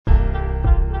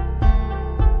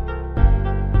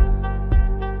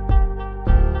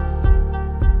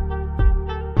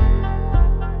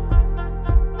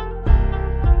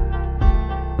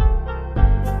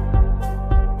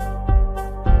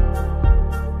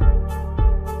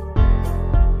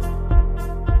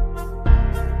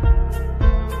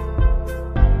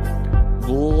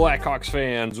Blackhawks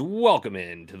fans, welcome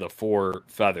in to the Four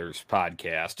Feathers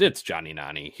podcast. It's Johnny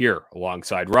Nani here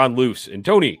alongside Ron Luce and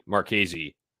Tony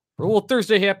Marchese for a little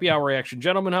Thursday happy hour action.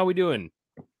 Gentlemen, how we doing?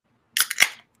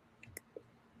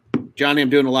 Johnny,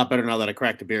 I'm doing a lot better now that I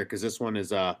cracked a beer because this one is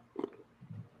going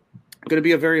to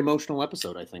be a very emotional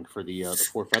episode, I think, for the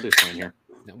Four Feathers fan here.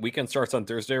 Weekend starts on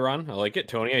Thursday, Ron. I like it.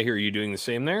 Tony, I hear you doing the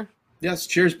same there. Yes,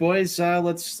 cheers, boys.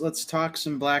 Let's talk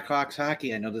some Blackhawks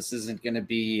hockey. I know this isn't going to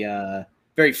be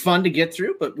very fun to get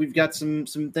through, but we've got some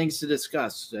things to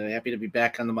discuss. Happy to be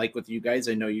back on the mic with you guys.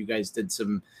 I know you guys did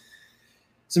some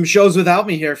shows without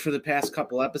me here for the past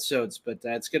couple episodes, but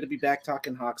it's good to be back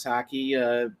talking Hawks hockey.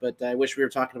 But I wish we were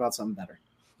talking about something better.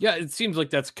 Yeah, it seems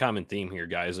like that's a common theme here,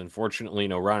 guys. Unfortunately,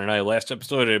 Ron and I last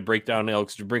episode had a breakdown the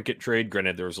Alex DeBrincat trade.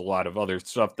 Granted, there was a lot of other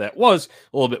stuff that was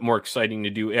a little bit more exciting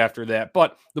to do after that,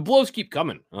 but the blows keep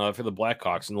coming for the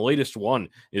Blackhawks, and the latest one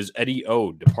is Eddie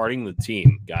O departing the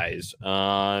team, guys.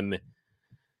 Out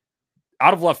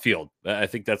of left field. I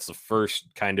think that's the first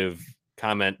kind of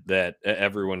comment that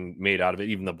everyone made out of it.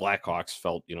 Even the Blackhawks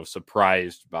felt,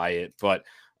 surprised by it, but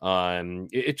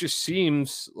it just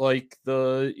seems like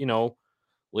the,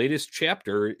 latest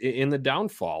chapter in the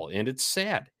downfall, and it's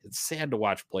sad. It's sad to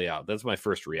watch play out. That's my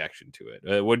first reaction to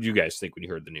it. What did you guys think when you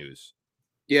heard the news?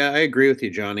 Yeah, I agree with you,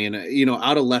 Johnny. And,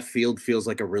 out of left field feels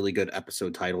like a really good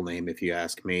episode title name, if you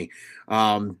ask me,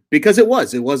 because it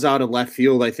was out of left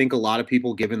field. I think a lot of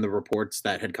people, given the reports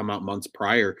that had come out months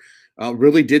prior,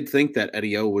 really did think that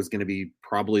Eddie O was going to be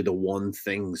probably the one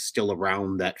thing still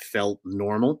around that felt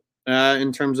normal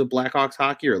in terms of Blackhawks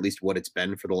hockey, or at least what it's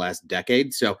been for the last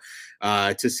decade. So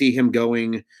to see him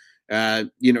going,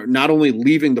 not only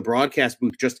leaving the broadcast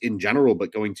booth just in general,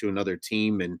 but going to another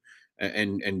team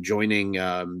and joining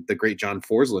the great John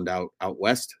Forsland out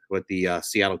west with the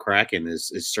Seattle Kraken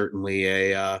is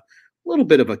certainly a little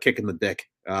bit of a kick in the dick,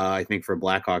 I think, for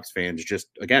Blackhawks fans. Just,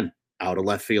 again, out of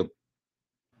left field.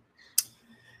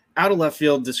 Out of left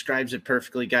field describes it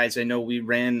perfectly, guys. I know we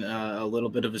ran a little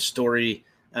bit of a story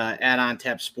at On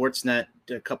Tap Sportsnet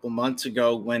a couple months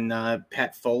ago when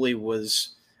Pat Foley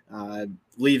was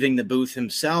leaving the booth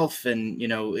himself, and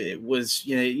it was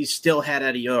you still had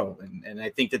Eddie O, and I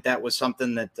think that was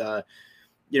something that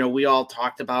we all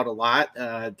talked about a lot.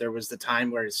 There was the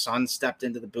time where his son stepped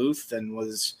into the booth and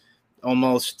was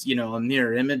almost a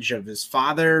mirror image of his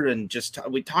father, and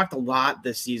we talked a lot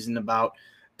this season about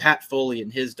Pat Foley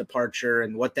and his departure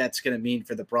and what that's going to mean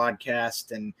for the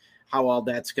broadcast and how all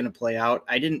that's going to play out.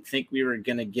 I didn't think we were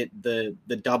going to get the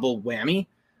double whammy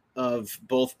of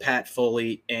both Pat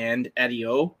Foley and Eddie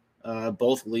O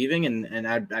both leaving. And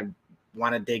I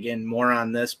want to dig in more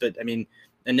on this, but I mean,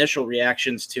 initial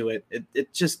reactions to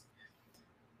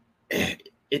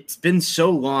it's been so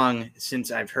long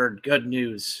since I've heard good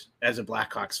news as a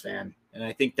Blackhawks fan. And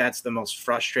I think that's the most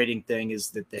frustrating thing, is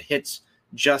that the hits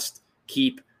just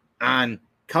keep on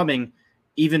coming.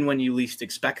 Even when you least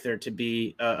expect there to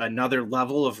be another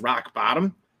level of rock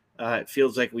bottom, it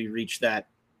feels like we reach that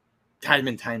time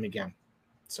and time again.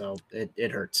 So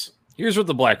it hurts. Here's what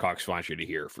the Blackhawks want you to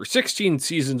hear. For 16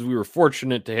 seasons, we were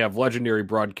fortunate to have legendary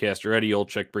broadcaster Eddie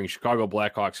Olczyk bring Chicago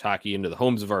Blackhawks hockey into the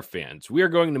homes of our fans. We are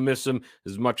going to miss him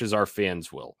as much as our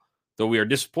fans will. Though we are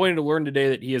disappointed to learn today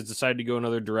that he has decided to go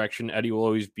another direction, Eddie will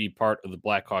always be part of the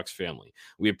Blackhawks family.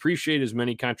 We appreciate his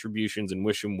many contributions and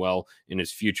wish him well in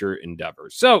his future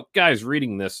endeavors. So, guys,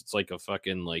 reading this, it's like a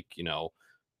fucking,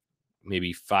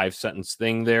 maybe 5-sentence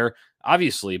thing there.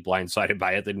 Obviously, blindsided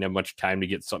by it. They didn't have much time to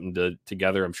get something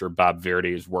together. I'm sure Bob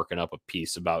Verdi is working up a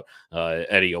piece about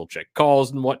Eddie Olczyk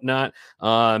calls and whatnot.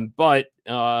 But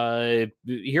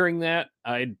hearing that,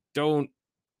 I don't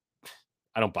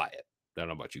buy it. I don't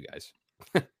know about you guys.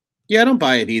 Yeah, I don't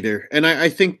buy it either. And I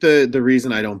think the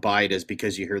reason I don't buy it is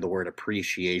because you hear the word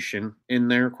appreciation in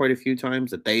there quite a few times,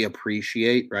 that they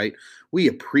appreciate, right? We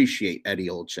appreciate Eddie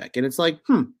Olczyk. And it's like,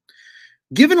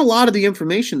 given a lot of the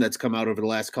information that's come out over the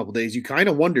last couple of days, you kind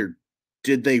of wondered,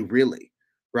 did they really,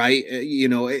 right?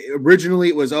 Originally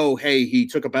it was, oh, hey, he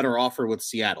took a better offer with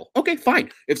Seattle. Okay,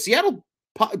 fine. If Seattle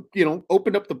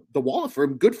opened up the wallet for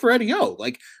him, good for Eddie O.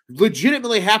 Like,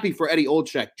 legitimately happy for Eddie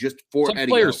Olczyk, just for Some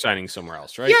Eddie players O. signing somewhere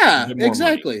else, right? Yeah,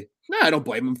 exactly. No, I don't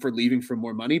blame him for leaving for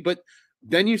more money, but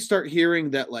then you start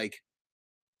hearing that, like,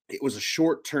 it was a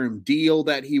short-term deal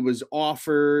that he was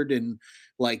offered, and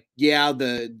like, yeah,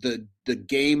 the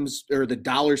games or the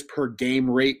dollars per game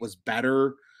rate was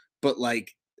better, but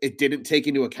like, it didn't take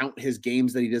into account his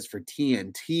games that he does for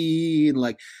TNT. And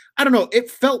like, I don't know,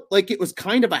 it felt like it was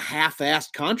kind of a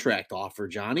half-assed contract offer,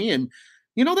 Johnny. And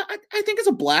You know, that I think as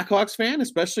a Blackhawks fan,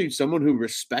 especially someone who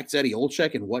respects Eddie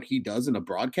Olczyk and what he does in a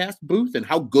broadcast booth and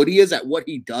how good he is at what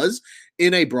he does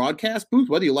in a broadcast booth,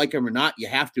 whether you like him or not, you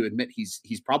have to admit he's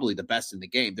probably the best in the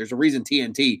game. There's a reason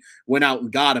TNT went out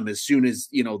and got him as soon as,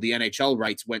 the NHL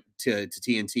rights went to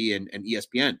TNT and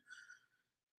ESPN.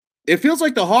 It feels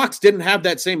like the Hawks didn't have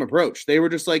that same approach. They were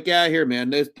just like, yeah, here,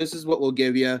 man, this is what we'll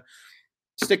give you.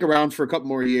 Stick around for a couple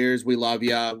more years. We love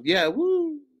you. Yeah,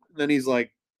 woo. Then he's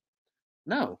like,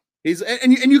 no,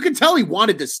 and you can tell he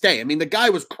wanted to stay. I mean, the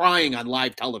guy was crying on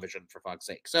live television, for fuck's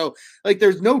sake. So, like,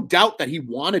 there's no doubt that he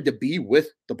wanted to be with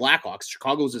the Blackhawks.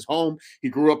 Chicago's his home. He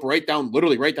grew up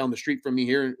literally right down the street from me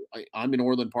here. I'm in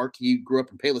Orland Park. He grew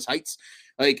up in Palos Heights.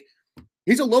 Like,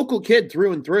 he's a local kid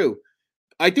through and through.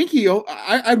 I think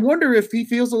I wonder if he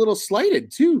feels a little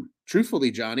slighted too, truthfully,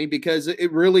 Johnny, because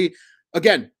it really,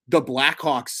 again, the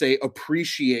Blackhawks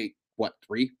appreciate what,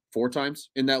 3-4 times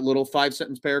in that little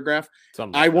 5-sentence paragraph.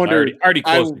 Something like I wonder, already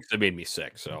close to made me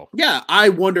sick. So yeah, I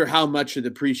wonder how much of the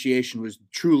appreciation was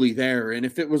truly there. And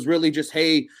if it was really just,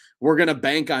 hey, we're going to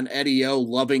bank on Eddie O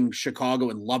loving Chicago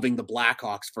and loving the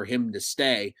Blackhawks for him to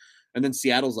stay. And then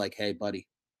Seattle's like, hey, buddy,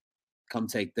 come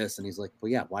take this. And he's like,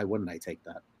 well, yeah, why wouldn't I take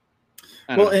that?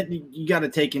 Well, and you got to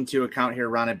take into account here,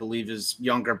 Ron, I believe his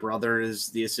younger brother is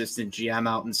the assistant GM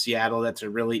out in Seattle. That's a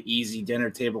really easy dinner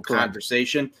table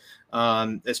conversation,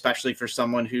 especially for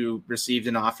someone who received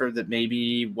an offer that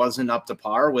maybe wasn't up to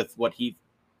par with what he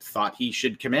thought he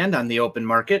should command on the open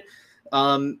market.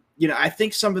 I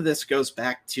think some of this goes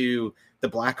back to the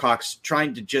Blackhawks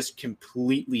trying to just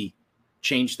completely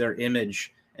change their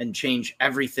image and change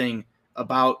everything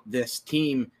about this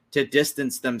team to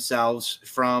distance themselves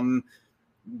from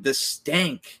the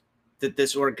stank that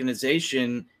this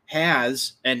organization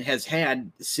has and has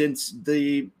had since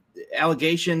the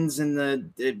allegations and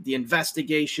the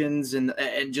investigations and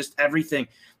just everything.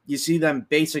 You see them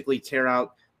basically tear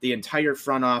out the entire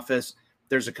front office.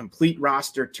 There's a complete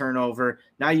roster turnover.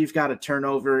 Now you've got a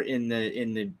turnover in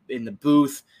the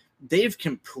booth. They've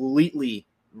completely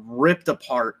ripped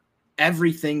apart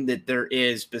everything that there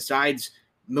is besides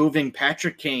moving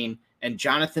Patrick Kane and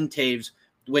Jonathan Toews,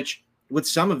 which with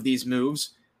some of these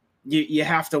moves, you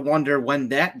have to wonder when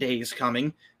that day is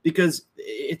coming, because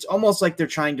it's almost like they're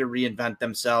trying to reinvent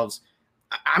themselves.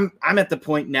 I'm at the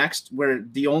point next where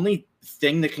the only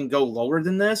thing that can go lower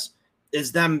than this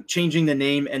is them changing the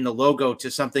name and the logo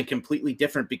to something completely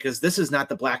different, because this is not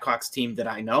the Blackhawks team that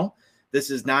I know. This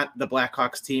is not the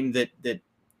Blackhawks team that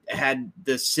had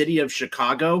the city of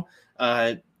Chicago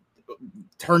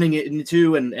turning it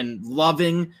into and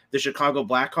loving the Chicago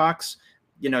Blackhawks,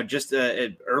 just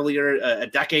a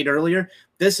decade earlier.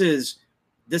 This is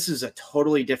a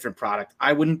totally different product.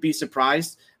 I wouldn't be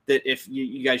surprised that if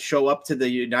you guys show up to the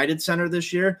United Center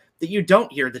this year, that you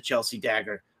don't hear the Chelsea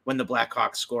dagger when the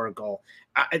Blackhawks score a goal.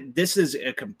 This is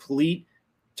a complete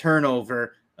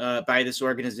turnover by this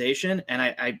organization. And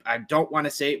I don't want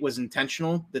to say it was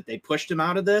intentional that they pushed him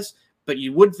out of this, but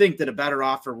you would think that a better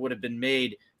offer would have been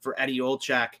made for Eddie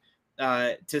Olczyk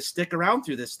to stick around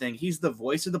through this thing. He's the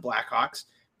voice of the Blackhawks.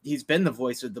 He's been the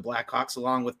voice of the Blackhawks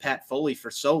along with Pat Foley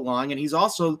for so long. And he's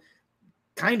also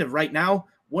kind of right now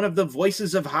one of the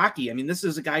voices of hockey. I mean, this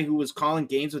is a guy who was calling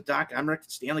games with Doc Emrick,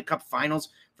 Stanley Cup finals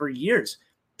for years.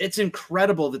 It's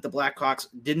incredible that the Blackhawks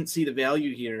didn't see the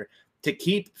value here to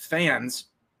keep fans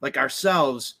like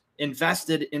ourselves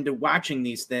invested into watching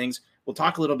these things. We'll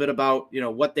talk a little bit about,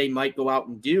 what they might go out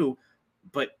and do,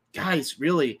 but guys,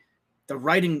 really, the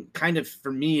writing kind of,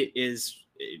 for me, is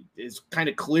kind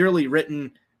of clearly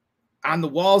written on the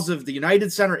walls of the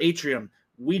United Center atrium.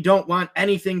 We don't want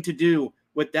anything to do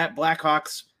with that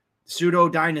Blackhawks pseudo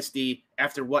dynasty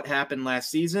after what happened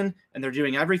last season. And they're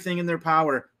doing everything in their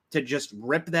power to just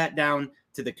rip that down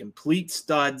to the complete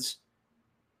studs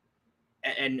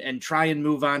and try and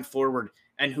move on forward.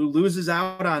 And who loses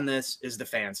out on this is the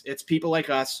fans. It's people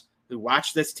like us who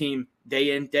watch this team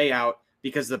day in, day out,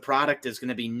 because the product is going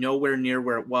to be nowhere near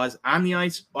where it was on the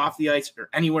ice, off the ice, or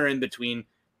anywhere in between.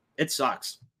 It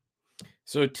sucks.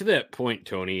 So to that point,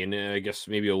 Tony, and I guess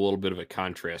maybe a little bit of a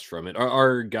contrast from it,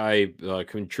 our guy,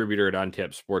 contributor at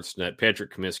OnTap Sportsnet,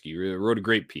 Patrick Comiskey, wrote a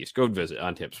great piece. Go visit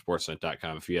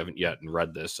ontapsportsnet.com if you haven't yet and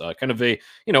read this. Kind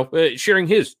of sharing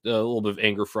his little bit of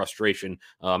anger, frustration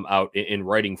out in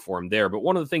writing form there. But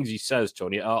one of the things he says,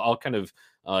 Tony, I'll kind of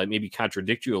maybe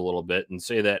contradict you a little bit and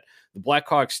say that the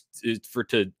Blackhawks,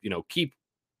 to keep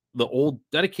the old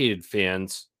dedicated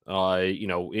fans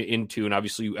into, and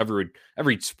obviously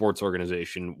every sports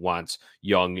organization wants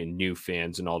young and new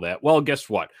fans and all that. Well, guess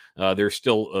what? There's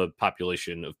still a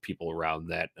population of people around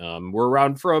that were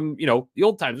around from, the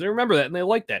old times. They remember that and they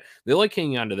like that. They like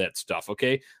hanging on to that stuff.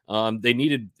 Okay. They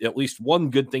needed at least one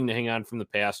good thing to hang on from the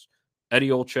past. Eddie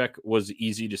Olczyk was an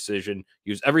easy decision.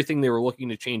 He was everything they were looking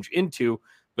to change into,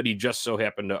 but he just so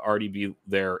happened to already be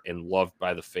there and loved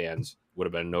by the fans. Would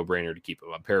have been a no-brainer to keep him.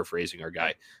 I'm paraphrasing our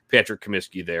guy, Patrick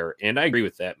Comiskey there. And I agree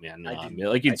with that, man.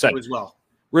 Like you said, as well.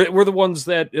 We're the ones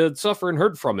that suffer and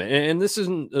hurt from it. And this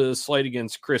isn't a slight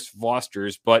against Chris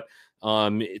Vosters, but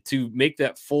to make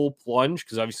that full plunge,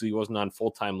 because obviously he wasn't on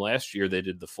full-time last year. They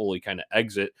did the fully kind of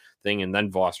exit thing, and then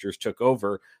Vosters took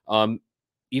over.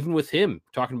 Even with him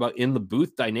talking about in the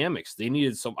booth dynamics,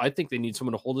 I think they need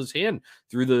someone to hold his hand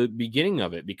through the beginning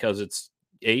of it, because it's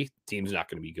A, team's not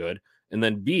going to be good. And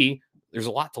then B, there's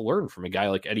a lot to learn from a guy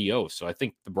like Eddie O. So I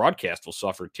think the broadcast will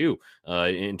suffer too,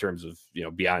 in terms of,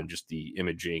 beyond just the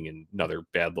imaging, and another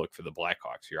bad look for the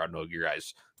Blackhawks here. I don't know your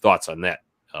guys' thoughts on that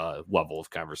level of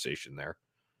conversation there.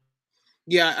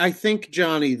 Yeah, I think,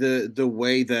 Johnny, the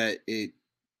way that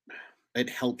it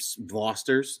helps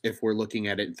Vosters, if we're looking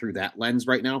at it through that lens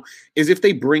right now, is if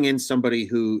they bring in somebody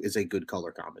who is a good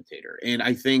color commentator. And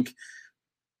I think,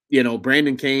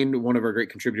 Brandon Kane, one of our great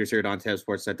contributors here at On Tab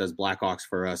Sports that does Blackhawks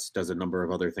for us, does a number of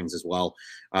other things as well.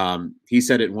 He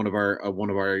said it in one of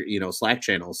our Slack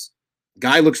channels.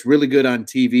 Guy looks really good on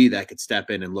TV that could step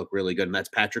in and look really good, and that's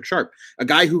Patrick Sharp, a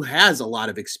guy who has a lot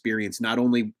of experience, not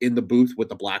only in the booth with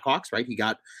the Blackhawks, right? He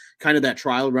got kind of that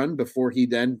trial run before he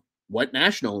then went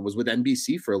national and was with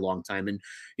NBC for a long time. And,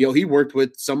 he worked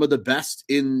with some of the best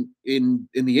in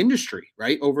the industry,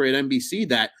 right, over at NBC,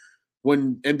 that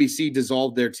when NBC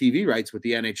dissolved their TV rights with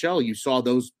the NHL, you saw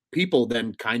those people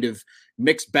then kind of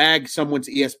mixed bag, someone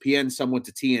to ESPN, someone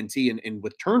to TNT, and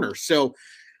with Turner. So,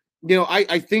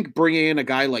 I think bringing in a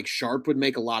guy like Sharp would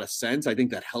make a lot of sense. I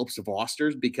think that helps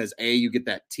Vosters because, A, you get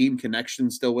that team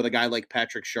connection still with a guy like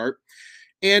Patrick Sharp.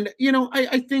 And,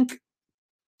 I think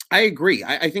I agree.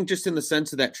 I think just in the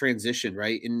sense of that transition,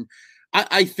 right? And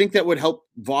I think that would help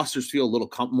Vosters feel a little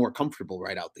more comfortable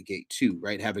right out the gate too,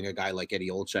 right? Having a guy like Eddie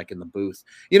Olczyk in the booth.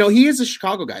 He is a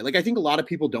Chicago guy. Like, I think a lot of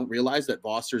people don't realize that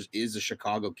Vosters is a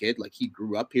Chicago kid. Like, he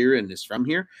grew up here and is from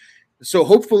here. So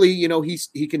hopefully,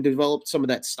 he can develop some of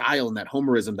that style and that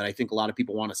homerism that I think a lot of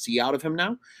people want to see out of him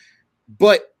now.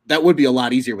 But that would be a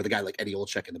lot easier with a guy like Eddie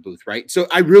Olczyk in the booth, right? So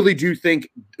I really do think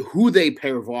who they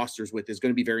pair Vosters with is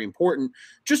going to be very important,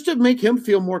 just to make him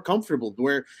feel more comfortable.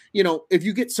 Where, if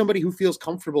you get somebody who feels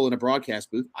comfortable in a broadcast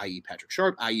booth, i.e. Patrick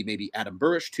Sharp, i.e. maybe Adam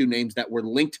Burish, two names that were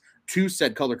linked to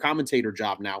said color commentator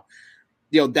job now,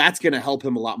 that's going to help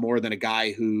him a lot more than a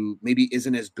guy who maybe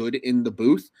isn't as good in the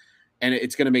booth. And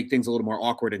it's going to make things a little more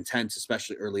awkward and tense,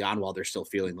 especially early on while they're still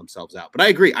feeling themselves out. But I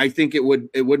agree. I think it would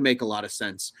make a lot of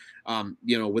sense,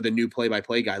 with a new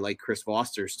play-by-play guy like Chris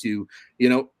Vosters to,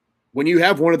 when you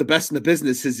have one of the best in the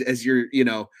business as your,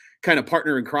 kind of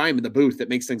partner in crime in the booth, that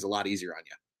makes things a lot easier on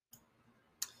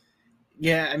you.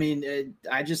 Yeah, I mean,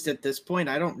 I just, at this point,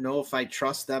 I don't know if I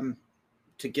trust them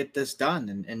to get this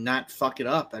done and not fuck it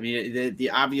up. I mean, the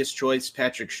obvious choice,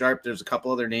 Patrick Sharp, there's a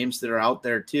couple other names that are out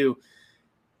there too.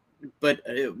 But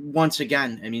once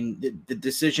again, I mean, the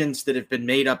decisions that have been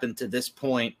made up until this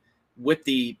point with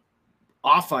the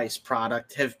off-ice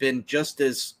product have been just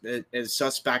as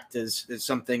suspect as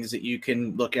some things that you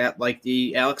can look at, like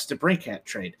the Alex DeBrincat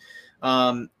trade.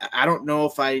 I don't know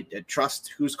if I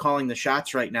trust who's calling the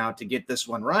shots right now to get this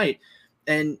one right.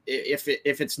 And if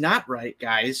it's not right,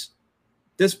 guys,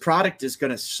 this product is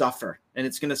going to suffer, and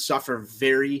it's going to suffer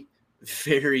very,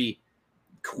 very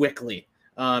quickly.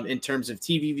 In terms of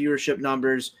TV viewership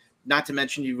numbers, not to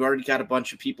mention you've already got a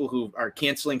bunch of people who are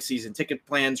canceling season ticket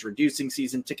plans, reducing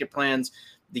season ticket plans.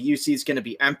 The UC is going to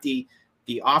be empty.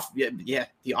 The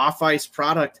off-ice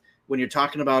product, when you're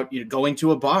talking about going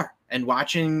to a bar and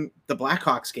watching the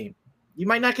Blackhawks game, you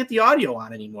might not get the audio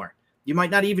on anymore. You might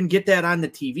not even get that on the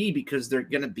TV because they're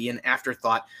going to be an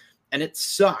afterthought. And it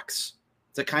sucks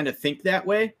to kind of think that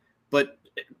way, but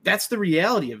that's the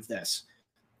reality of this.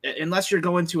 Unless you're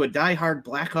going to a diehard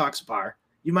Blackhawks bar,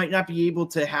 you might not be able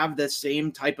to have the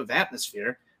same type of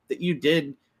atmosphere that you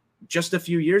did just a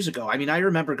few years ago. I mean, I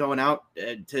remember going out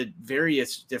to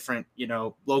various different,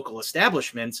 local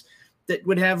establishments that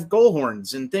would have goal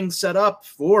horns and things set up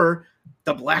for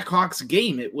the Blackhawks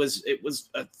game. It was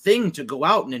a thing to go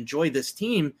out and enjoy this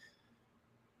team.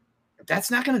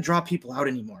 That's not going to draw people out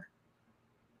anymore.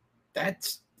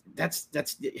 That's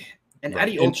And right.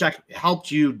 Eddie Olczyk helped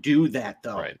you do that,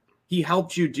 though. Right. He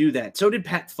helped you do that. So did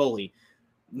Pat Foley.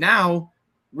 Now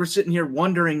we're sitting here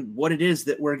wondering what it is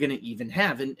that we're going to even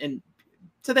have. And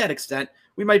to that extent,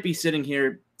 we might be sitting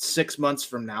here 6 months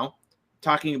from now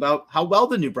talking about how well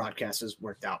the new broadcast has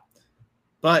worked out.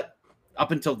 But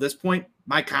up until this point,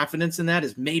 my confidence in that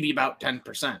is maybe about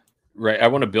 10%. Right. I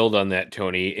want to build on that,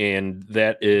 Tony. And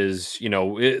that is,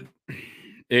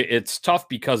 it's tough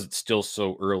because it's still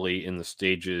so early in the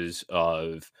stages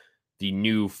of the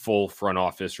new full front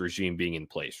office regime being in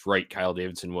place, right? Kyle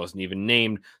Davidson wasn't even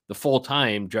named the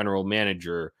full-time general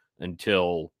manager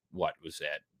until what was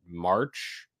that?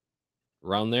 March,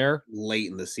 around there? Late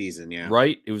in the season, yeah.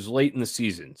 Right? It was late in the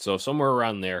season. So somewhere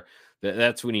around there,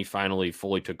 that's when he finally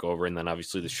fully took over. And then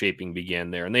obviously the shaping began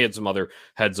there. And they had some other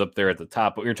heads up there at the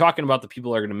top. But you're talking about the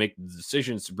people that are going to make the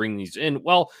decisions to bring these in.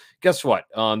 Well, guess what?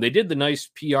 They did the nice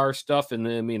PR stuff and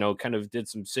then, kind of did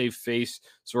some save face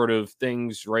sort of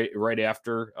things right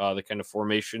after the kind of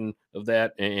formation of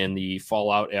that and the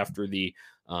fallout after the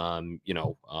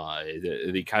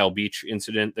Kyle Beach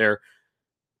incident there.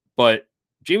 But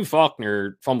Jamie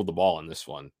Faulkner fumbled the ball on this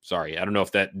one. Sorry. I don't know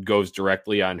if that goes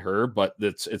directly on her, but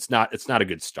it's not a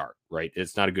good start, right?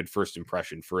 It's not a good first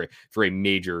impression for a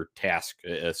major task,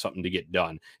 something to get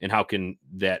done. And how can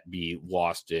that be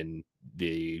lost in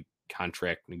the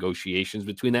contract negotiations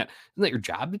between that? Isn't that your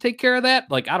job to take care of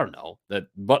that? Like, I don't know that,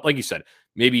 but like you said,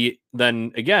 maybe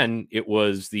then again, it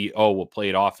was we'll play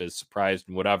it off as surprised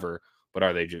and whatever, but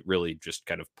are they really just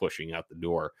kind of pushing out the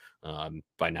door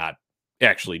by not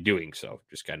actually doing so,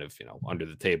 just kind of, under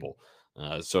the table,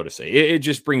 so to say. It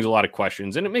just brings a lot of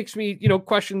questions, and it makes me,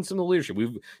 question some of the leadership.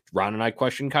 Ron and I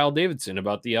questioned Kyle Davidson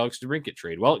about the Alex DeBrincat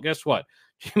trade. Well, guess what?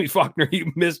 Jamie Faulkner,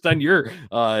 you missed on your,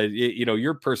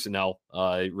 your personnel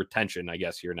retention, I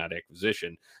guess, here, not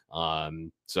acquisition.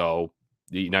 So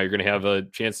now you're going to have a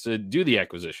chance to do the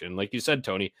acquisition. Like you said,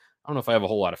 Tony, I don't know if I have a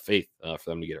whole lot of faith for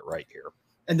them to get it right here.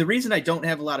 And the reason I don't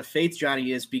have a lot of faith,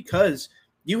 Johnny, is because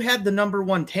you had the number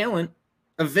one talent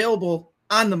available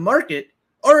on the market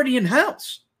already in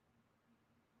house.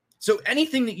 So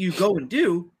anything that you go and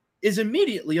do is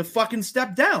immediately a fucking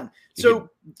step down. So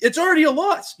it's already a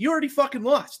loss. You already fucking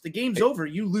lost. The game's over.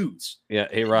 You lose. Yeah.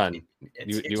 Hey, Ron,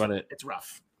 you want to? It's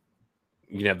rough.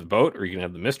 You can have the boat, or you can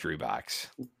have the mystery box.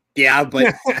 Yeah,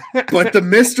 but the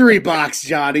mystery box,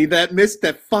 Johnny,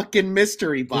 that fucking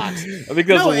mystery box. I think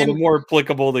that's a little more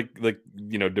applicable to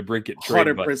DeBrincat trade.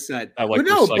 100%. I like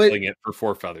recycling it for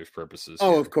Four Feathers purposes.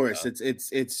 Oh, of course, it's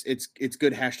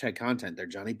good hashtag content there,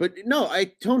 Johnny. But no,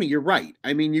 Tony, you're right.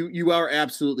 I mean, you are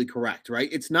absolutely correct, right?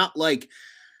 It's not like,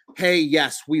 hey,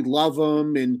 yes, we love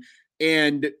him,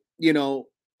 and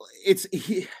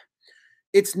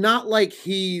it's not like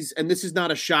and this is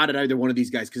not a shot at either one of these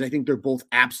guys, because I think they're both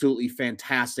absolutely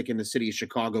fantastic in the city of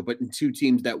Chicago, but in two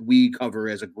teams that we cover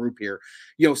as a group here,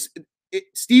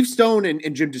 Steve Stone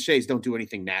and Jim Deshaies don't do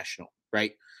anything national,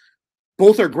 right?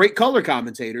 Both are great color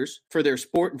commentators for their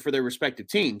sport and for their respective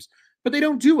teams, but they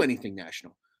don't do anything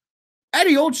national.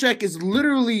 Eddie Olczyk is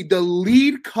literally the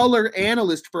lead color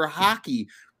analyst for hockey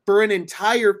for an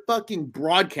entire fucking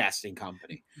broadcasting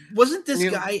company. Wasn't this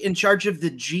guy in charge of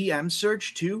the GM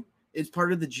search too? It's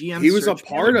part of the GM. He was a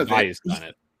part of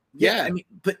it. Yeah, I mean,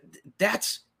 but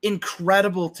that's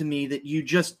incredible to me that you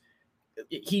just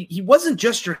he wasn't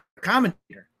just your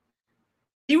commentator.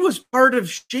 He was part of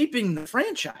shaping the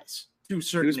franchise to a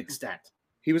certain extent.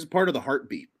 He was part of the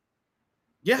heartbeat.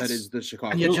 Yes. That is the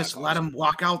Chicago. And you just let him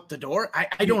walk out the door.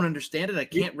 I don't understand it. I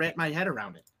can't wrap my head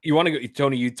around it. You want to go,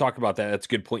 Tony, you talk about that. That's a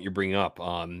good point you bring up.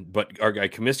 But our guy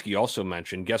Comiskey also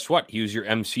mentioned, guess what? He was your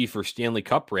MC for Stanley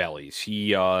Cup rallies.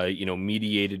 He,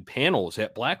 mediated panels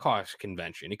at Blackhawks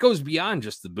convention. It goes beyond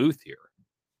just the booth here.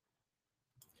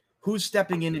 Who's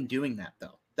stepping in and doing that,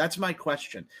 though? That's my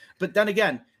question. But then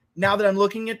again, now that I'm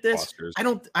looking at this, Foster's. I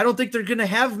don't think they're going to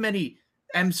have many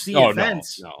MC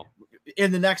events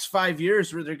in the next 5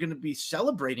 years where they're going to be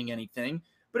celebrating anything.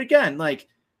 But again, like,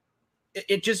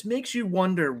 it just makes you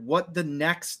wonder what the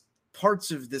next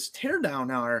parts of this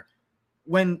teardown are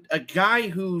when a guy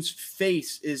whose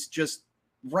face is just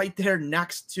right there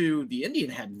next to the Indian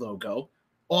Head logo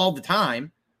all the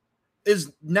time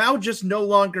is now just no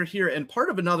longer here and part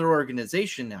of another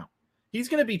organization now. He's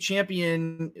going to be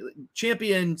champion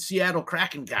Seattle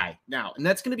Kraken guy now, and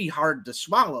that's going to be hard to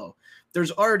swallow.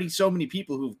 There's already so many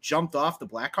people who've jumped off the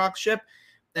Blackhawks ship,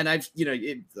 and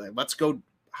let's go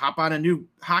hop on a new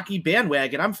hockey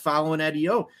bandwagon. I'm following Eddie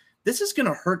O. This is going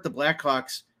to hurt the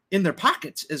Blackhawks in their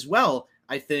pockets as well,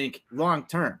 I think, long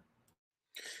term.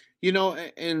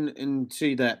 And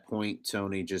to that point,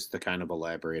 Tony, just to kind of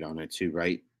elaborate on it too,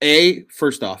 right?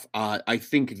 First off, I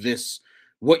think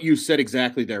what you said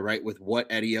exactly there, right, with what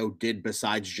Eddie O did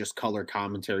besides just color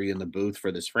commentary in the booth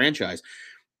for this franchise,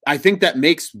 I think that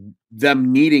makes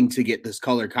them needing to get this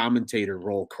color commentator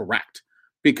role correct,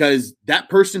 because that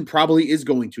person probably is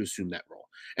going to assume that role.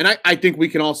 And I think we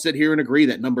can all sit here and agree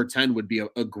that number 10 would be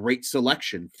a great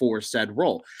selection for said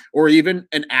role, or even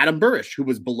an Adam Burrish, who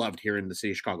was beloved here in the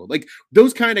city of Chicago. Like,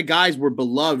 those kind of guys were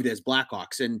beloved as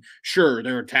Blackhawks. And sure,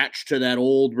 they're attached to that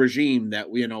old regime that,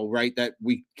 right, that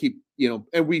we keep,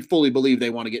 and we fully believe they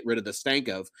want to get rid of the stank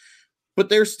of, but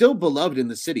they're still beloved in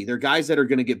the city. They're guys that are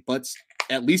going to get butts,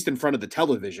 at least in front of the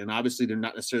television. Obviously, they're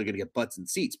not necessarily going to get butts in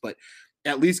seats, but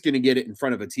at least going to get it in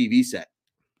front of a TV set.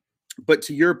 But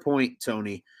to your point,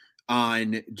 Tony,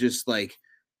 on just like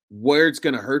where it's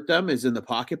going to hurt them is in the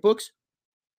pocketbooks.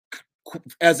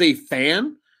 As a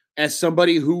fan, as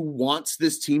somebody who wants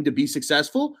this team to be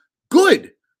successful,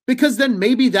 good, because then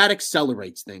maybe that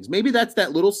accelerates things. Maybe that's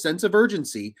that little sense of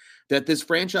urgency that this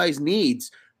franchise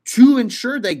needs to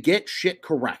ensure they get shit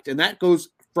correct. And that goes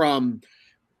from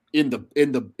in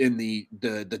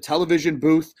the television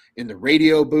booth, in the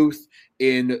radio booth,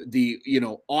 in the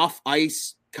off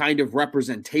ice kind of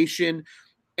representation,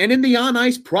 and in the on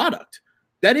ice product.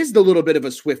 That is the little bit of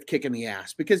a swift kick in the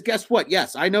ass, because guess what?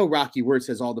 Yes, I know Rocky Wirtz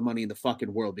has all the money in the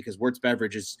fucking world, because Wirtz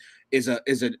Beverage is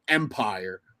an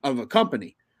empire of a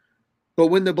company. But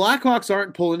when the Blackhawks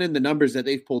aren't pulling in the numbers that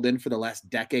they've pulled in for the last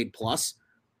decade plus,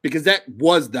 because that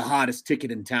was the hottest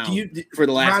ticket in town for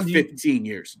the last 15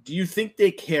 years. Do you think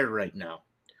they care right now?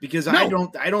 Because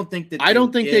No. I don't think that I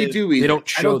don't think they do either. They don't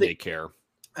show they care.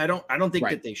 I don't think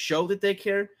Right. that they show that they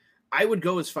care. I would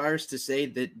go as far as to say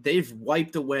that they've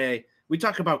wiped away. We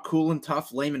talk about cool and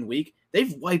tough, lame and weak.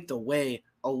 They've wiped away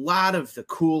a lot of the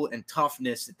cool and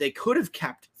toughness that they could have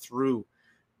kept through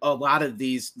a lot of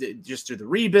these, just through the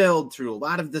rebuild, through a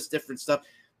lot of this different stuff.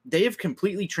 They have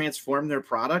completely transformed their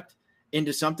product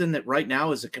into something that right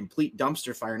now is a complete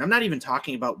dumpster fire. And I'm not even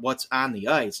talking about what's on the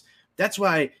ice. That's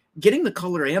why getting the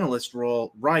color analyst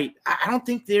role right, I don't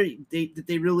think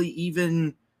they really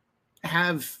even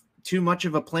have too much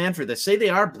of a plan for this. Say they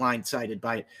are blindsided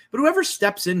by it, but whoever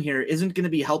steps in here isn't going to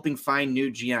be helping find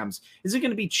new GMs. Isn't going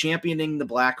to be championing the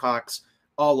Blackhawks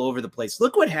all over the place.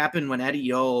 Look what happened when Eddie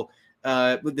Yeo,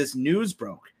 with this news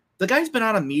broke. The guy's been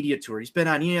on a media tour. He's been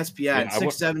on ESPN,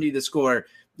 670 The Score.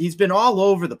 He's been all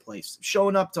over the place,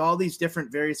 showing up to all these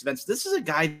different various events. This is a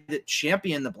guy that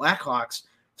championed the Blackhawks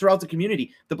throughout the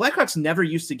community. The Blackhawks never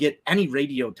used to get any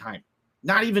radio time,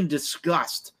 not even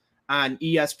discussed on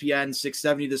ESPN,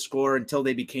 670 The Score, until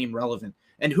they became relevant.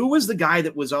 And who was the guy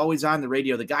that was always on the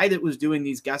radio, the guy that was doing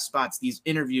these guest spots, these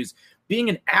interviews, being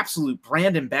an absolute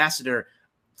brand ambassador,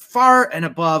 far and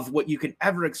above what you can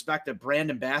ever expect a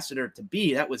brand ambassador to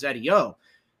be? That was Eddie Yeo.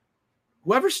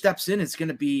 Whoever steps in is going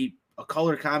to be a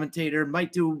color commentator,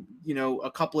 might do,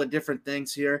 a couple of different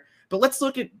things here. But let's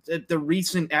look at the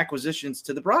recent acquisitions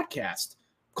to the broadcast.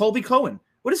 Colby Cohen,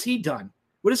 what has he done?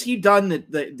 What has he done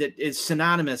that is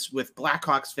synonymous with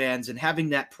Blackhawks fans and having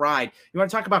that pride? You want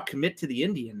to talk about commit to the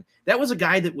Indian? That was a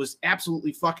guy that was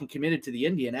absolutely fucking committed to the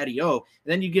Indian, Eddie O.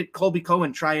 And then you get Colby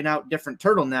Cohen trying out different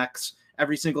turtlenecks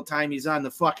every single time he's on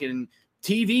the fucking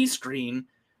TV screen.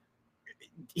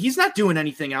 He's not doing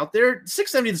anything out there.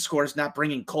 670 The Score is not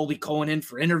bringing Colby Cohen in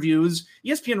for interviews.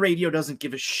 ESPN Radio doesn't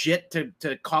give a shit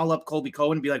to call up Colby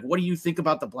Cohen and be like, what do you think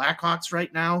about the Blackhawks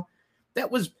right now? That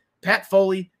was Pat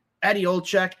Foley, Eddie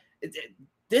Olczyk.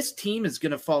 This team is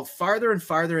going to fall farther and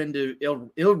farther into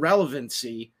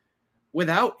irrelevancy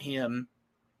without him.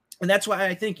 And that's why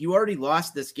I think you already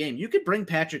lost this game. You could bring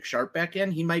Patrick Sharp back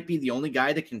in. He might be the only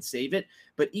guy that can save it.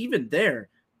 But even there,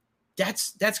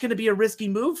 that's going to be a risky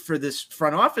move for this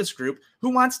front office group who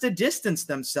wants to distance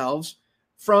themselves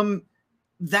from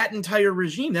that entire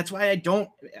regime. That's why I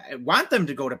want them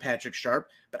to go to Patrick Sharp.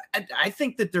 But I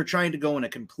think that they're trying to go in a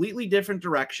completely different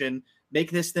direction,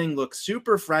 make this thing look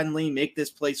super friendly, make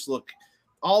this place look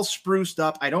all spruced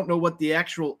up. I don't know what the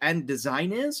actual end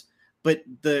design is, but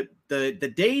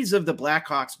the days of the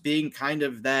Blackhawks being kind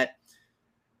of that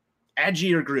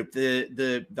edgier group,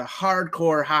 the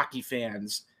hardcore hockey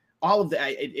fans, all of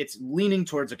that, it's leaning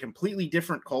towards a completely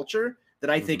different culture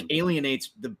that I think alienates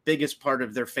the biggest part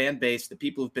of their fan base, the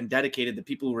people who've been dedicated, the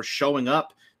people who were showing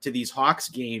up to these Hawks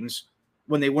games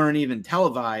when they weren't even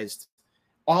televised,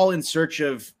 all in search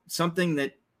of something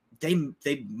that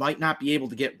they might not be able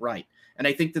to get right. And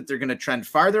I think that they're going to trend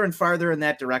farther and farther in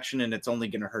that direction, and it's only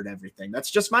going to hurt everything.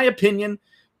 That's just my opinion,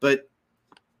 but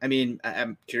I mean,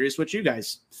 I'm curious what you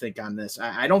guys think on this.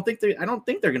 I don't think they're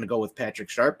going to go with Patrick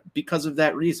Sharp because of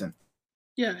that reason.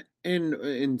 Yeah,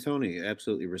 and Tony,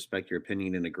 absolutely respect your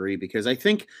opinion and agree, because I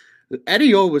think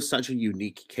Eddie O was such a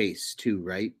unique case too,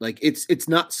 right? Like it's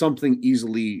not something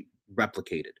easily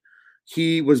replicated.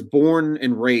 He was born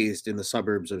and raised in the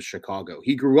suburbs of Chicago.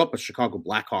 He grew up a Chicago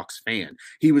Blackhawks fan.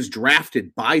 He was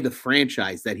drafted by the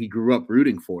franchise that he grew up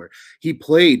rooting for. He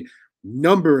played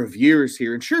number of years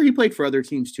here, and sure, he played for other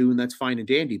teams too, and that's fine and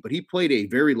dandy, but he played a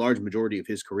very large majority of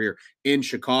his career in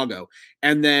Chicago.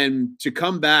 And then to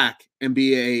come back and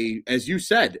be as you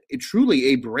said, truly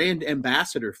a brand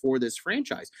ambassador for this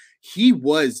franchise. He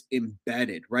was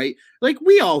embedded, right? Like,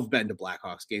 we all have been to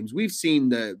Blackhawks games. We've seen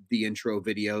the intro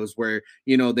videos where,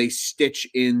 they stitch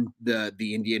in the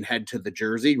Indian head to the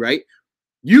jersey, right?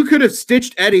 You could have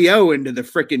stitched Eddie O into the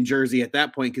freaking jersey at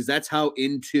that point, because that's how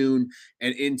in tune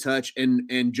and in touch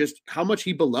and just how much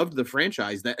he beloved the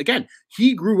franchise that, again,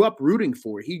 he grew up rooting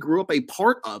for. He grew up a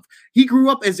part of. He grew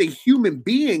up as a human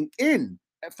being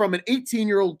from an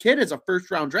 18-year-old kid as a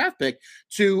first-round draft pick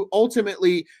to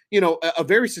ultimately, a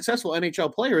very successful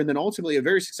NHL player, and then ultimately a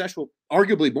very successful,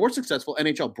 arguably more successful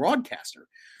NHL broadcaster.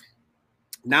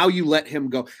 Now you let him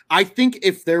go. I think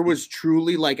if there was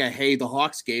truly like hey, the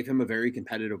Hawks gave him a very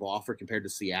competitive offer compared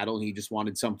to Seattle, and he just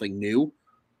wanted something new,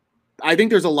 I think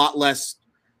there's a lot less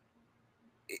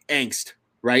angst,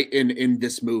 right, in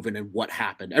this move and in what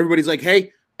happened. Everybody's like,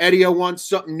 hey, Eddie O wants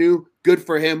something new, good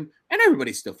for him, and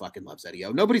everybody still fucking loves Eddie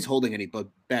O. Nobody's holding any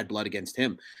bad blood against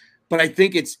him. But I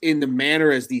think it's in the manner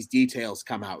as these details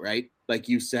come out, right? Like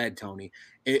you said, Tony,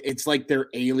 it's like they're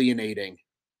alienating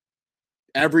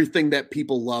everything that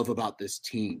people love about this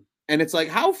team. And it's like,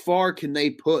 how far can they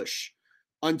push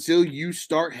until you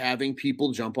start having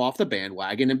people jump off the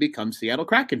bandwagon and become Seattle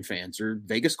Kraken fans or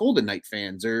Vegas Golden Knight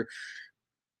fans or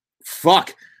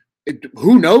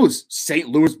who knows, St.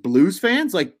 Louis Blues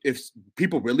fans? Like, if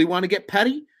people really want to get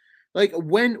petty, like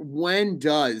when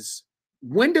does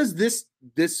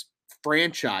this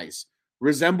franchise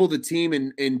resemble the team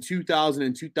in 2000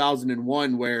 and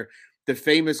 2001 where the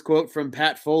famous quote from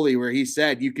Pat Foley where he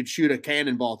said you could shoot a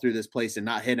cannonball through this place and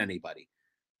not hit anybody?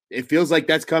 It feels like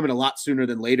that's coming a lot sooner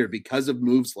than later because of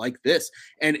moves like this.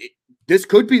 And this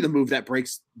could be the move that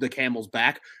breaks the camel's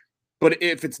back. But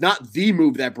if it's not the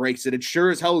move that breaks it, it sure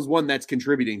as hell is one that's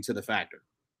contributing to the factor.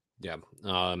 Yeah.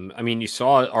 I mean, you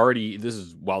saw already, this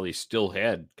is while he still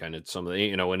had kind of some of the,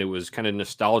 and it was kind of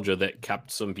nostalgia that kept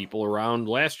some people around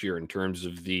last year in terms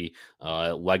of the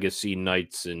legacy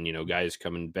nights and, guys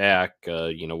coming back,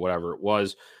 whatever it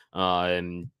was.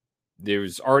 And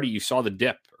there's already, you saw the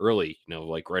dip early,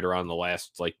 like right around the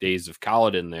last days of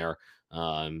Culloden there.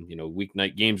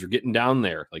 Weeknight games were getting down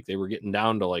there. Like they were getting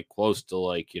down to close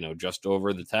to just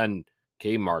over the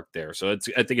 10K mark there. So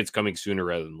I think it's coming sooner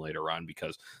rather than later on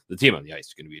because the team on the ice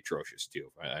is going to be atrocious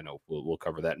too. I know we'll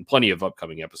cover that in plenty of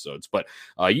upcoming episodes, but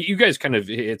you guys kind of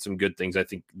hit some good things. I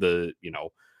think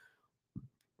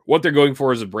what they're going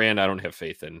for as a brand, I don't have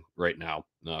faith in right now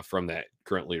from that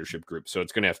current leadership group. So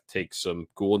it's going to have to take some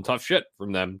cool and tough shit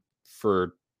from them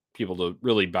for people to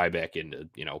really buy back into,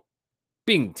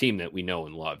 being the team that we know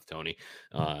and love, Tony,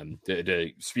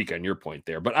 to speak on your point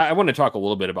there. But I want to talk a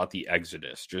little bit about the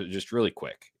exodus, just really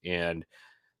quick. And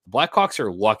the Blackhawks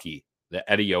are lucky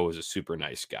that Eddie O is a super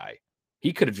nice guy.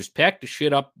 He could have just packed the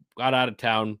shit up, got out of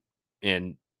town,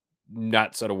 and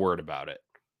not said a word about it.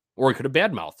 Or he could have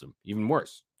badmouthed him, even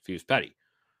worse, if he was petty.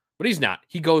 But he's not.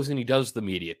 He goes and he does the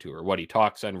media tour. He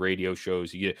talks on radio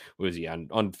shows. He was on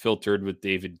Unfiltered with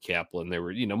David Kaplan. There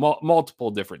were, multiple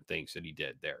different things that he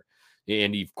did there.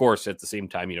 And he, of course, at the same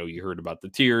time, you heard about the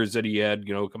tears that he had,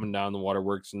 coming down the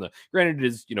waterworks, and granted it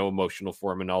is, emotional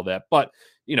for him and all that, but,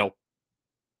 they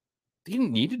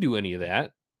didn't need to do any of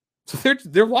that. So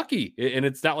they're lucky. And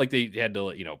it's not like they had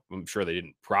to, I'm sure they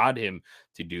didn't prod him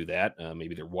to do that.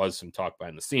 Maybe there was some talk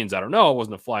behind the scenes. I don't know. It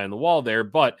wasn't a fly on the wall there,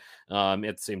 but at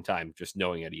the same time, just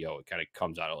knowing Eddie O, it kind of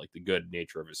comes out of the good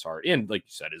nature of his heart. And like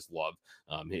you said, his love,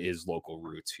 his local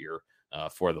roots here.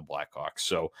 For the Blackhawks.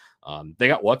 So they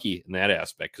got lucky in that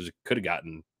aspect because it could have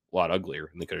gotten a lot uglier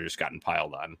and they could have just gotten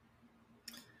piled on.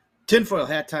 Tinfoil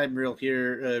hat time real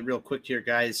quick here,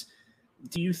 guys.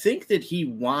 Do you think that he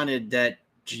wanted that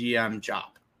GM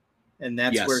job? And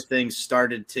that's where things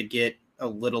started to get a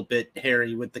little bit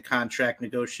hairy with the contract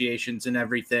negotiations and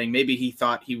everything. Maybe he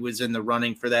thought he was in the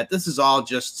running for that. This is all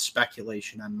just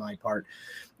speculation on my part.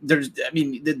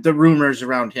 The rumors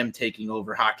around him taking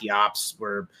over hockey ops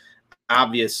were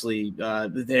obviously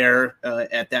there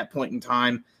at that point in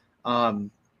time.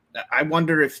 I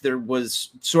wonder if there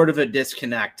was sort of a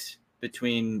disconnect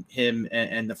between him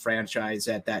and the franchise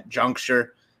at that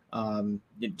juncture,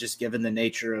 just given the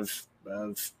nature of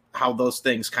how those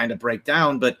things kind of break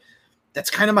down. But that's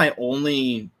kind of my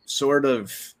only sort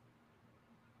of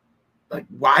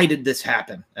why did this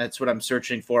happen? That's what I'm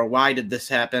searching for. Why did this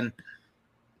happen?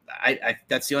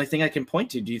 that's the only thing I can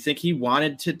point to. Do you think he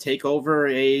wanted to take over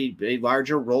a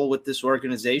larger role with this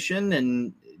organization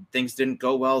and things didn't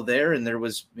go well there? And there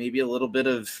was maybe a little bit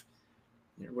of,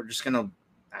 we're just going to,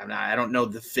 I don't know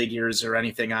the figures or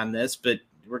anything on this, but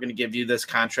we're going to give you this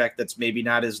contract that's maybe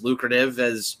not as lucrative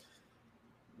as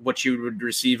what you would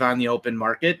receive on the open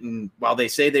market. And while they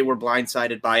say they were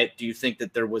blindsided by it, do you think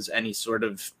that there was any sort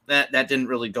of that didn't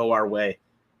really go our way?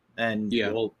 And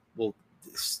we'll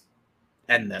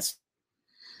end this.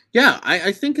 Yeah,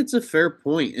 I think it's a fair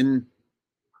point. And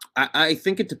I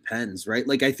think it depends, right?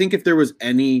 Like, I think if there was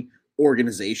any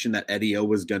organization that Eddie O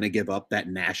was going to give up that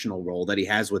national role that he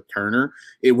has with Turner,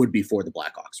 it would be for the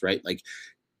Blackhawks, right? Like,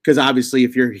 because obviously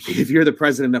if you're the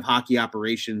president of hockey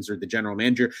operations or the general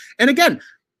manager, and again,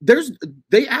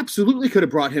 they absolutely could have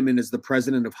brought him in as the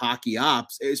president of hockey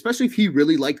ops, especially if he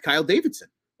really liked Kyle Davidson,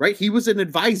 right? He was an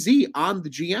advisee on the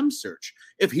GM search.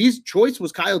 If his choice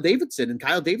was Kyle Davidson and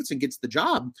Kyle Davidson gets the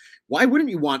job, why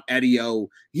wouldn't you want Eddie O?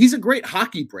 He's a great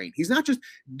hockey brain. He's not just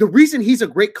the reason he's a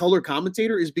great color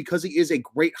commentator is because he is a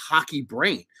great hockey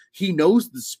brain. He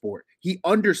knows the sport. He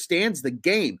understands the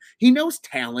game. He knows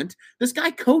talent. This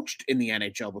guy coached in the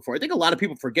NHL before. I think a lot of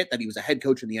people forget that he was a head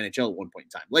coach in the NHL at one point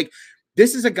in time. Like,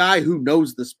 this is a guy who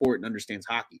knows the sport and understands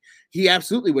hockey. He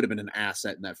absolutely would have been an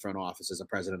asset in that front office as a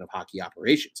president of hockey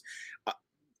operations.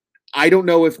 I don't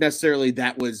know if necessarily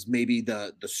that was maybe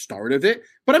the start of it,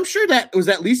 but I'm sure that was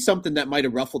at least something that might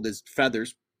have ruffled his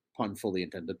feathers, pun fully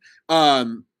intended,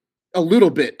 a little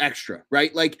bit extra,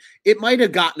 right? Like, it might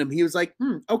have gotten him. He was like,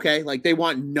 okay, like, they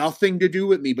want nothing to do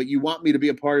with me, but you want me to be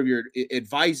a part of your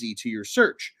advisee to your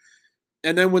search.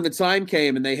 And then when the time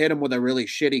came and they hit him with a really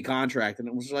shitty contract, and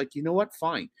it was like, you know what?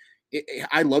 Fine.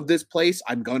 I love this place.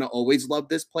 I'm going to always love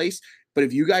this place. But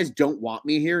if you guys don't want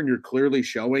me here and you're clearly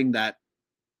showing that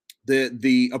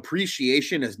the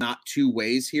appreciation is not two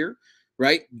ways here,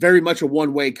 right? Very much a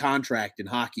one-way contract in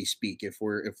hockey speak if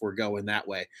we're going that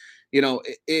way. You know,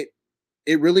 it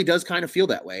really does kind of feel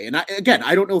that way. And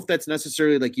I don't know if that's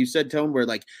necessarily, like you said, Tone, where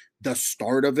like the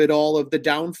start of it all of the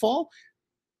downfall.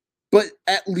 But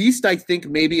at least I think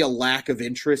maybe a lack of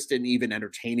interest in even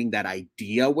entertaining that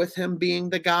idea with him being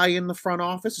the guy in the front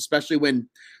office, especially when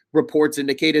reports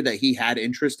indicated that he had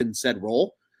interest in said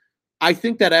role. I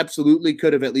think that absolutely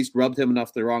could have at least rubbed him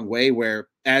enough the wrong way where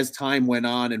as time went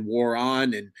on and wore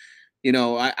on, and, you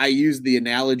know, I used the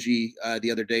analogy the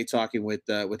other day talking with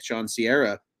Sean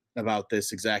Sierra about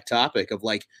this exact topic of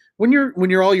like, when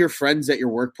you're all your friends at your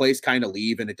workplace kind of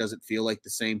leave and it doesn't feel like the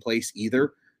same place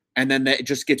either. And then it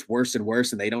just gets worse and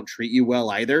worse and they don't treat you well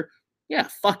either. Yeah,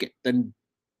 fuck it. Then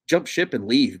jump ship and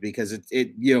leave because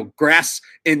it grass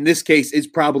in this case is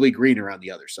probably greener on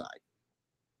the other side.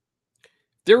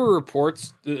 There were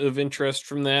reports of interest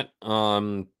from that.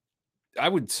 I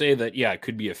would say that, yeah, it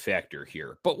could be a factor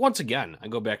here. But once again, I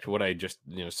go back to what I just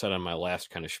said on my last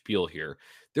kind of spiel here.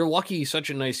 They're lucky he's such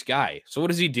a nice guy. So what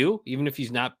does he do? Even if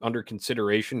he's not under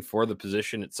consideration for the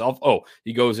position itself,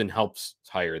 he goes and helps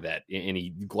hire that. And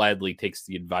he gladly takes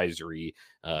the advisory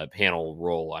panel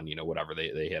role on, whatever.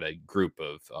 They had a group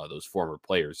of those former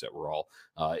players that were all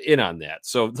in on that.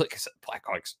 So like I said,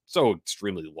 Blackhawks so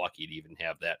extremely lucky to even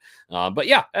have that. But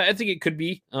yeah, I think it could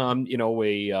be,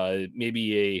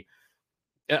 maybe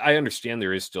I understand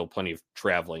there is still plenty of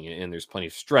traveling and there's plenty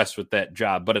of stress with that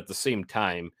job, but at the same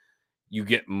time, you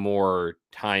get more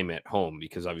time at home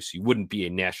because obviously you wouldn't be a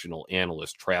national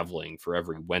analyst traveling for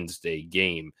every Wednesday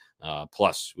game,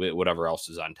 plus whatever else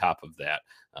is on top of that.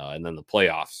 And then the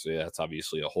playoffs, that's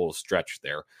obviously a whole stretch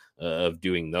there of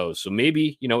doing those. So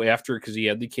maybe, after, because he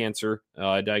had the cancer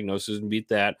diagnosis and beat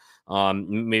that,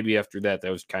 maybe after that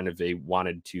was kind of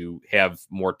wanted to have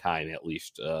more time at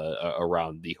least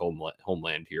around the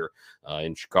homeland here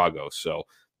in Chicago. So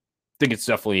I think it's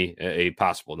definitely a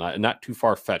possible, not too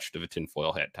far fetched of a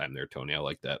tinfoil hat time there, Tony. I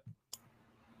like that.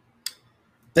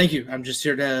 Thank you. I'm just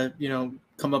here to,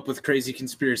 come up with crazy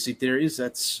conspiracy theories.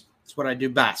 That's what I do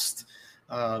best.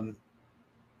 Turn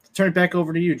it back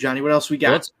over to you, Johnny. What else we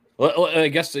got? Well, I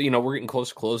guess, we're getting close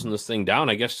to closing this thing down.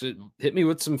 I guess hit me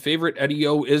with some favorite Eddie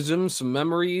O-isms, some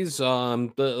memories.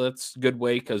 That's a good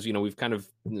way because, we've kind of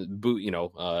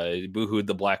boo-hooed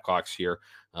the Blackhawks here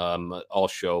all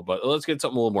show. But let's get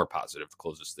something a little more positive to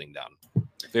close this thing down.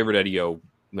 Favorite Eddie O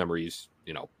memories,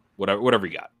 whatever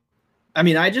you got. I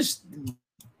mean, I just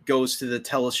goes to the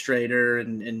telestrator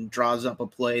and draws up a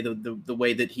play the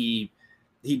way that he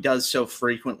does so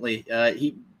frequently.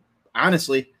 He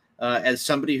honestly, as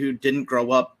somebody who didn't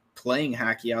grow up playing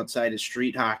hockey outside of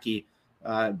street hockey,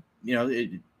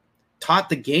 it taught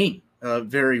the game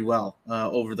very well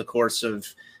over the course of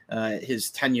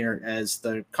his tenure as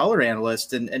the color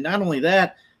analyst. And not only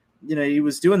that, he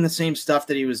was doing the same stuff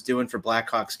that he was doing for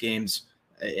Blackhawks games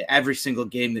every single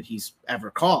game that he's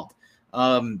ever called.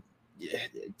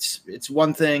 It's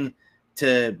one thing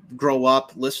to grow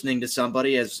up listening to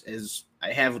somebody as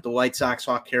I have with the White Sox,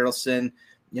 Hawk Harrelson.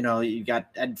 You got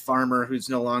Ed Farmer, who's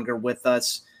no longer with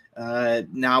us.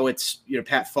 Now it's,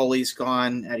 Pat Foley's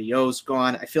gone, Eddie O's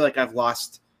gone. I feel like I've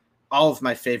lost all of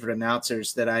my favorite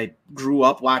announcers that I grew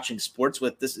up watching sports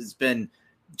with. This has been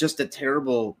just a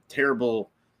terrible,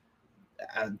 terrible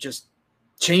just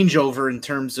changeover in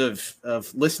terms of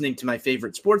listening to my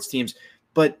favorite sports teams.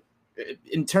 But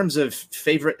in terms of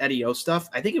favorite Eddie O stuff,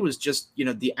 I think it was just,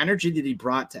 the energy that he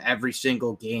brought to every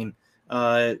single game.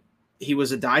 He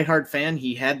was a diehard fan.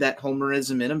 He had that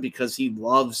homerism in him because he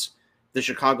loves the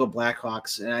Chicago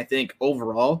Blackhawks. And I think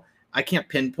overall, I can't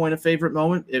pinpoint a favorite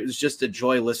moment. It was just a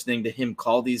joy listening to him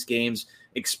call these games,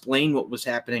 explain what was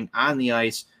happening on the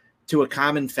ice to a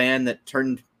common fan that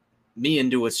turned me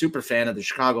into a super fan of the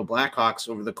Chicago Blackhawks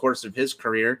over the course of his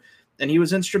career. And he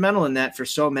was instrumental in that for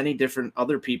so many different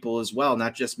other people as well,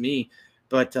 not just me.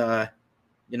 But, I'm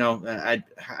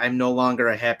no longer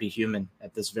a happy human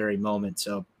at this very moment.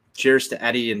 So cheers to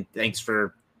Eddie, and thanks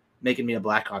for making me a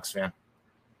Blackhawks fan.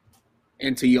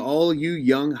 And to all you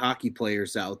young hockey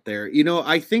players out there,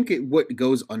 I think what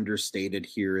goes understated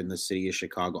here in the city of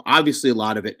Chicago, obviously a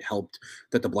lot of it helped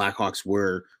that the Blackhawks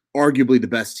were arguably the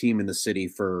best team in the city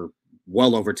for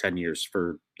well over 10 years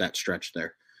for that stretch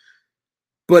there.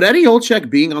 But Eddie Olczyk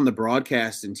being on the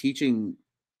broadcast and teaching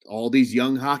all these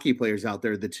young hockey players out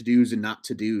there the to-dos and not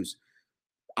to-dos,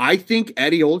 I think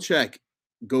Eddie Olczyk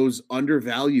goes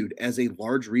undervalued as a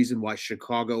large reason why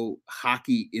Chicago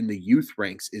hockey in the youth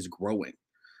ranks is growing,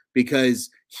 because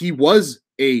he was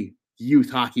a youth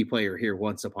hockey player here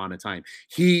once upon a time.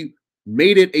 He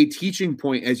made it a teaching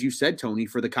point, as you said, Tony,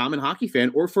 for the common hockey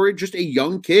fan or for just a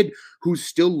young kid who's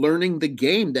still learning the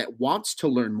game, that wants to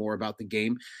learn more about the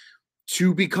game,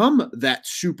 to become that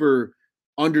super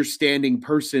understanding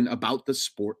person about the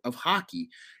sport of hockey.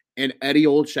 And Eddie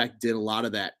Olczyk did a lot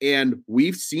of that. And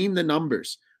we've seen the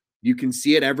numbers. You can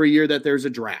see it every year that there's a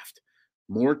draft.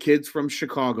 More kids from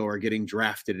Chicago are getting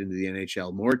drafted into the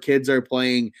NHL. More kids are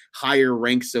playing higher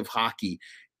ranks of hockey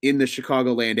in the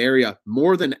Chicagoland area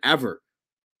more than ever.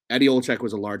 Eddie Olczyk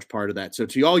was a large part of that. So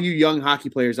to all you young hockey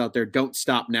players out there, don't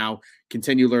stop now.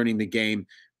 Continue learning the game.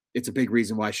 It's a big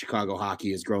reason why Chicago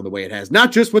hockey has grown the way it has,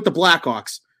 not just with the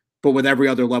Blackhawks, but with every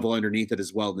other level underneath it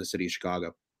as well in the city of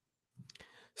Chicago.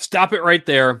 Stop it right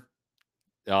there.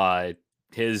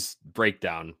 His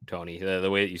breakdown, Tony,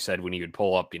 the way that you said when he would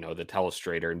pull up, the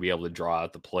telestrator and be able to draw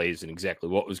out the plays and exactly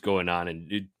what was going on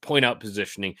and point out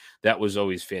positioning, that was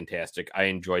always fantastic. I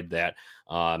enjoyed that.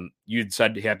 You'd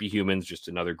said happy humans, just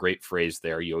another great phrase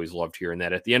there. You always loved hearing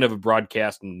that at the end of a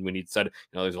broadcast. And when he'd said,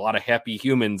 there's a lot of happy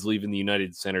humans leaving the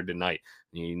United Center tonight,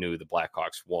 and you knew the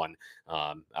Blackhawks won,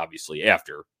 obviously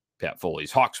after Pat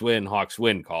Foley's Hawks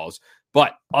win calls.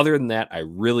 But other than that, I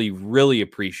really, really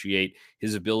appreciate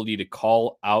his ability to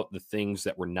call out the things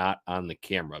that were not on the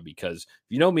camera, because if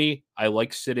you know me, I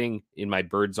like sitting in my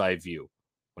bird's eye view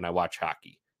when I watch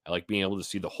hockey. I like being able to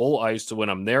see the whole ice. So when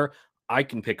I'm there, I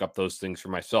can pick up those things for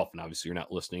myself. And obviously you're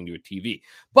not listening to a TV,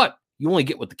 but you only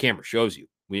get what the camera shows you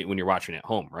when you're watching at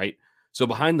home, right? So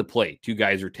behind the plate, two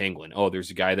guys are tangling. Oh,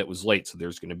 there's a guy that was late, so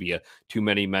there's going to be a too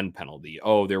many men penalty.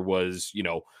 Oh, there was,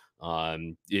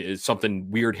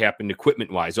 something weird happened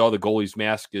equipment wise. Oh, the goalie's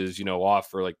mask is,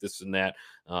 off or like this and that.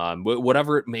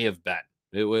 Whatever it may have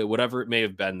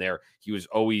been, there, he was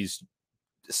always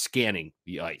scanning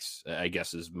the ice, I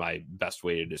guess is my best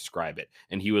way to describe it.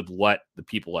 And he would let the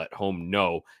people at home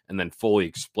know and then fully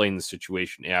explain the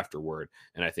situation afterward.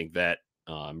 And I think that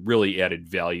really added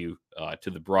value to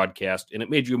the broadcast, and it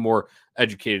made you a more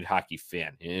educated hockey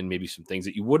fan, and maybe some things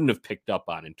that you wouldn't have picked up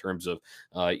on in terms of,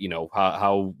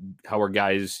 how are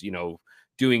guys,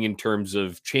 doing in terms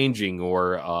of changing,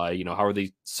 or, how are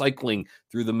they cycling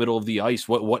through the middle of the ice?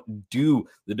 What do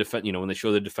the defense, when they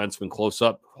show the defenseman close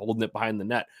up, holding it behind the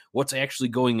net, what's actually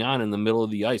going on in the middle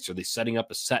of the ice? Are they setting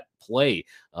up a set play?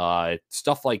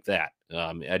 Stuff like that.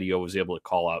 Eddie O was able to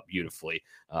call out beautifully.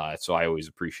 So I always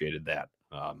appreciated that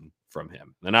from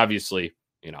him. And obviously,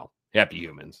 happy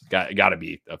humans got to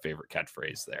be a favorite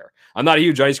catchphrase there. I'm not a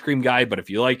huge ice cream guy, but if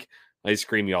you like ice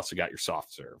cream, you also got your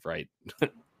soft serve, right?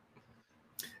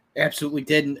 Absolutely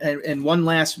did. And one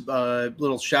last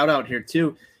little shout out here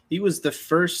too. He was the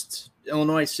first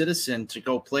Illinois citizen to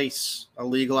go place a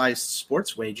legalized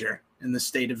sports wager in the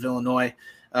state of Illinois.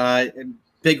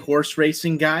 Big horse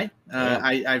racing guy.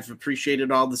 I've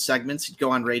appreciated all the segments. He'd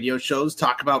go on radio shows,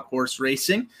 talk about horse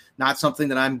racing. Not something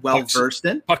that I'm well versed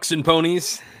in. Pucks and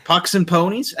ponies. Pucks and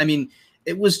ponies. I mean,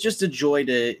 it was just a joy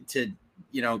to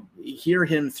hear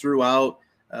him throughout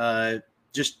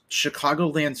just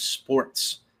Chicagoland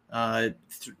sports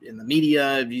in the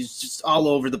media. He's just all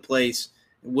over the place.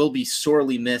 Will be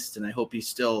sorely missed, and I hope he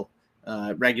still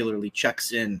regularly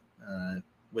checks in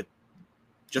with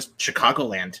just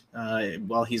Chicagoland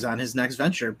while he's on his next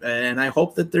venture. And I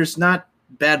hope that there's not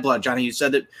bad blood. Johnny, you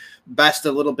said it best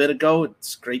a little bit ago.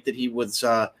 It's great that he was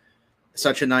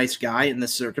such a nice guy in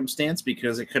this circumstance,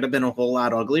 because it could have been a whole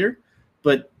lot uglier.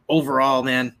 But overall,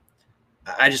 man,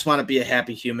 I just want to be a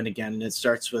happy human again. And it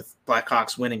starts with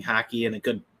Blackhawks winning hockey and a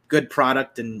good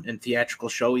product and theatrical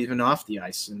show, even off the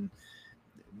ice, and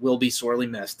will be sorely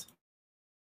missed.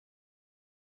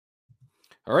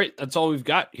 All right, that's all we've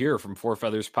got here from Four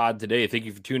Feathers Pod today. Thank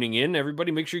you for tuning in,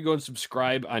 everybody. Make sure you go and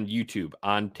subscribe on YouTube.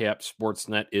 On Tap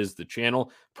Sportsnet is the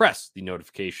channel. Press the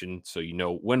notification so you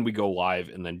know when we go live,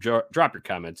 and then drop your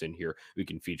comments in here. We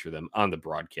can feature them on the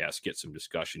broadcast, get some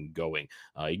discussion going.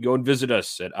 You can go and visit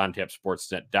us at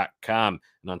ontapsportsnet.com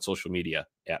and on social media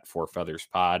at Four Feathers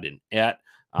Pod and at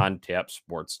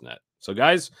OnTapSportsNet. So,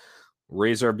 guys,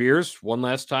 raise our beers one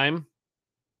last time.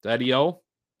 Daddy-o,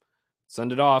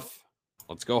 send it off.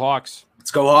 Let's go Hawks.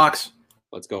 Let's go Hawks.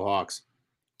 Let's go Hawks.